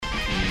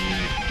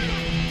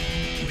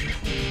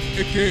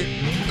Es que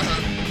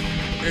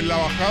en la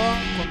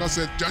bajada, cuando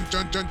hace chan,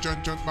 chan, chan,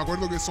 chan, chan, me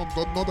acuerdo que son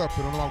 2 notas,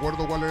 pero no me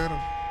acuerdo cuáles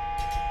eran.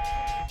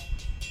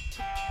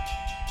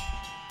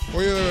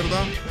 Oye, de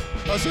verdad,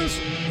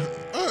 haces.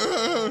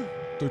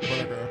 Estoy para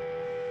la cagada.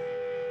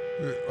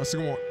 Así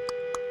como.